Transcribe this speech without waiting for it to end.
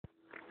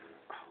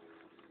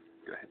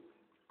Go ahead.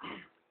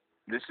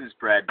 This is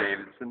Brad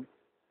Davidson,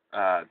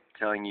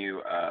 telling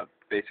you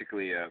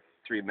basically a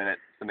 3-minute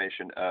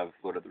summation of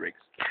Lord of the Rings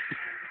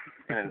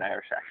in an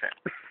Irish accent.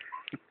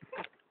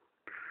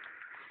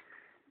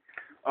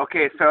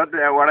 Okay, so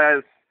there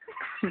was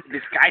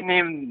this guy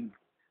named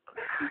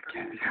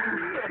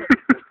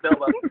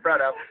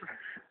Frodo.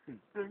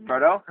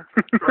 Frodo?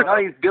 No,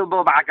 he's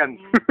Bilbo Baggins.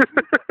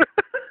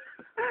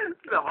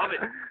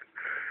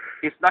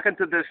 He snuck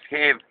into this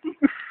cave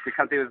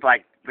because he was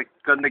like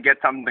going to get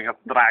something of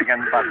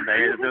dragon, but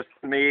they just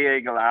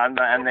smeagol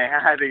and they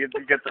had to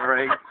get the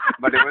ring,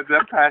 but it was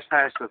a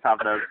precious of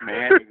those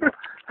smeagol.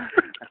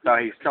 So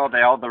he stole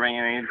the old ring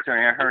and he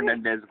turned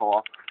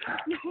invisible.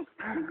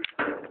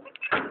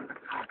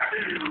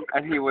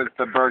 And he was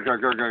the burger.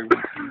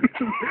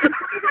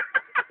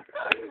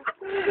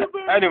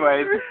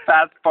 Anyways,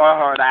 fast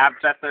forward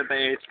after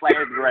they slay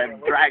the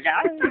red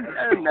dragon,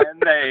 and then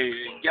they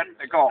get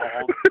the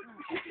gold.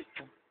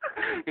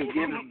 He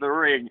gives the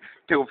ring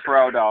to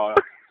Frodo.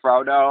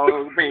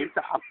 Frodo meets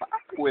up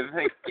with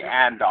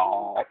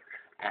Gandalf,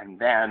 and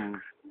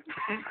then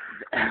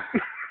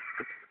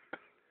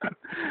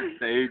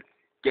they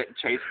get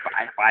chased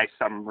by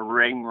some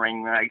ring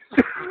like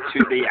to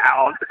the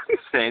out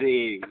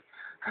city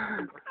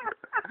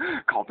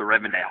called the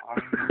Rivendell.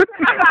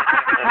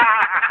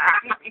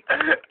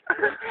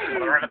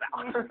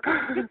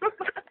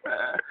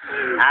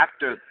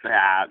 After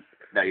that,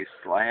 they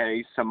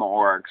slay some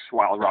orcs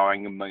while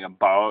rowing in a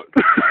boat.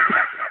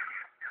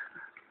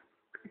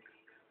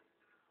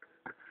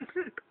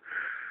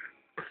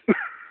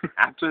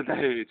 After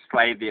they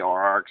slay the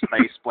orcs,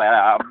 they split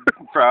up.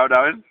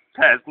 Frodo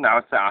says,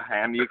 "No,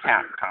 Sam, you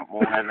can't come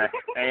with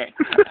me."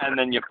 And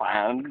then you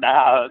find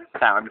out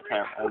Sam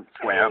can't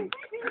swim.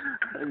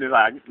 And you're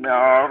like,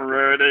 "No,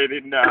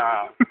 Rudy,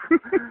 no."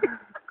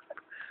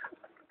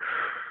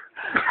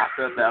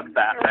 After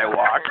that, they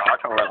walk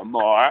out a little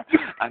more,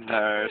 and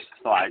there's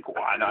like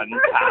one on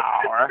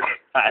tower,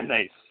 and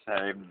they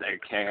save their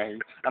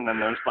king, and then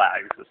there's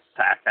like the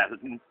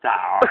second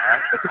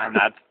tower, and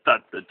that's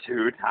the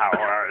 2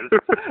 towers,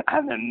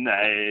 and then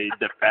they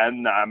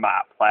defend them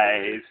at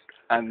place,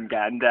 and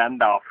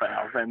Gandalf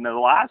fell, and the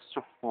last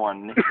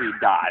one, he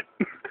died.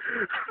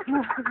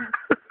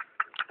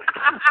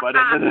 But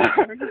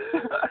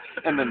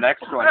in the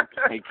next one,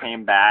 he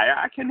came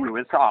back, and he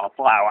was all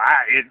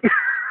flowery.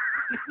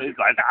 He's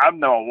like, "I'm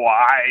no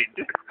white."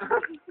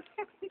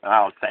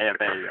 I'll say it,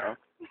 there you go.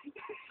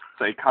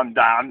 So he come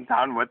down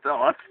with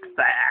the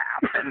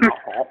staff and the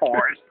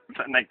horse,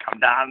 and they come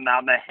down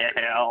the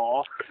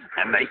hill,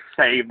 and they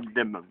saved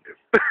them,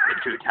 the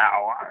 2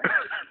 towers,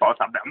 both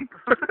of them.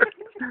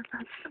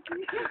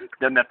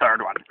 Then the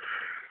 3rd one.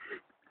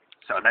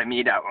 So they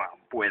meet up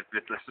with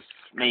this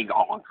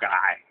Smeagol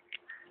guy,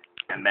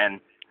 and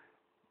then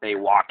they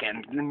walk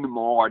in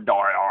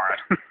Mordor,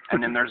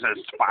 and then there's a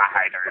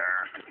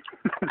spider,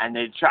 and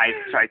they try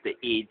to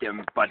eat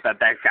him, but that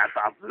guy's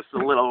off this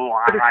little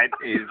light.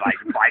 He's like,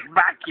 "Fight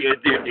back, you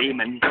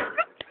demon."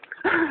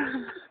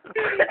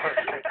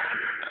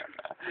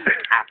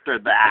 After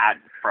that,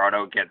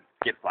 Frodo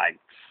gets like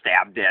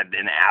stabbed dead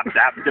in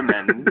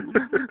abdomen,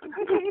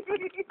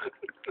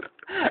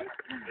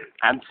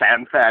 and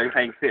Sam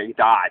thinks he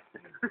died,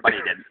 but he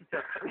didn't.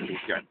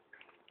 He's good.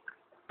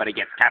 But he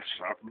gets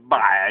captured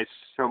by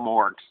some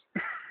orcs,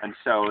 and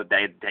so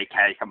they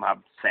take him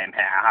up. Sam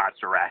has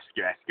to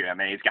rescue him,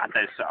 and he's got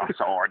this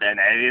sword, and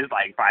he's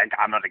like,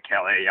 "I'm gonna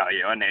kill you,"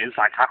 and he's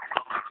like,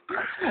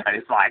 and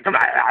he's like, and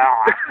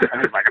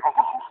he's like,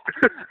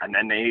 and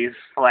then he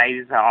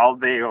slays all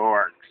the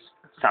orcs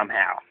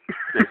somehow.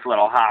 This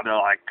little hobbit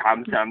like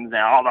comes and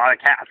all the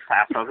cats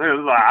pass us.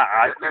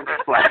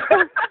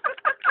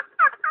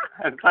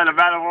 Instead of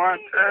battle war.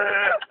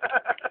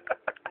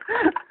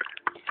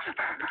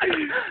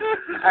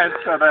 And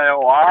so they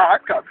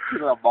walk up to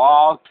the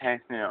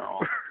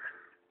volcano.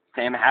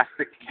 Sam has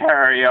to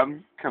carry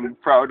him.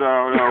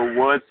 Frodo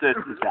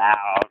wusses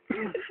out.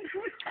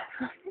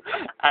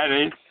 And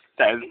he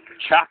says,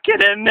 "Chuck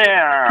it in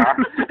there."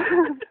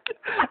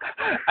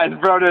 And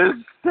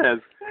Frodo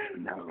says,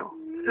 "No."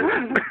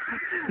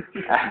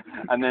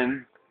 And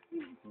then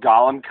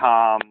Gollum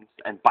comes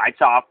and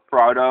bites off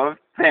Frodo's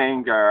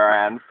finger,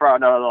 and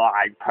Frodo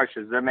like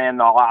pushes him in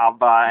the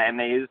lava,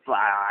 and he's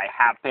like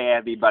happy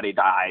everybody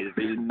dies,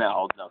 he's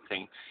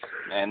melting.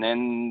 And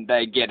then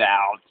they get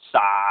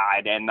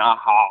outside, and the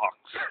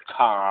hawks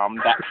come.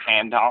 That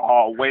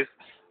Gandalf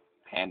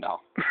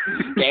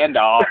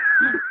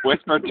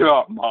whispered to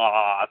a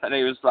moth, and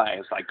he was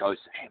like, "Go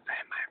save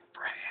my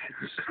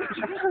friends."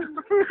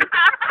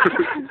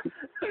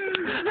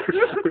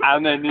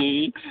 And then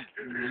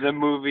the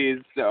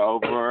movie's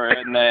over,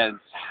 and then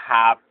it's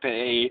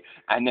happy,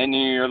 and then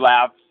you're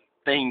left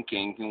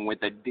thinking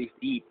with a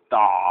deep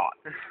thought.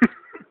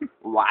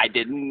 Why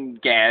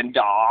didn't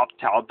Gandalf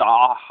tell the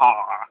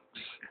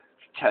hawks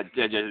to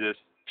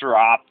just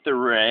drop the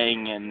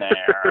ring in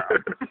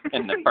there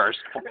in the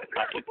first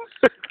place?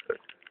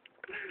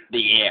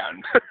 The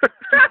end.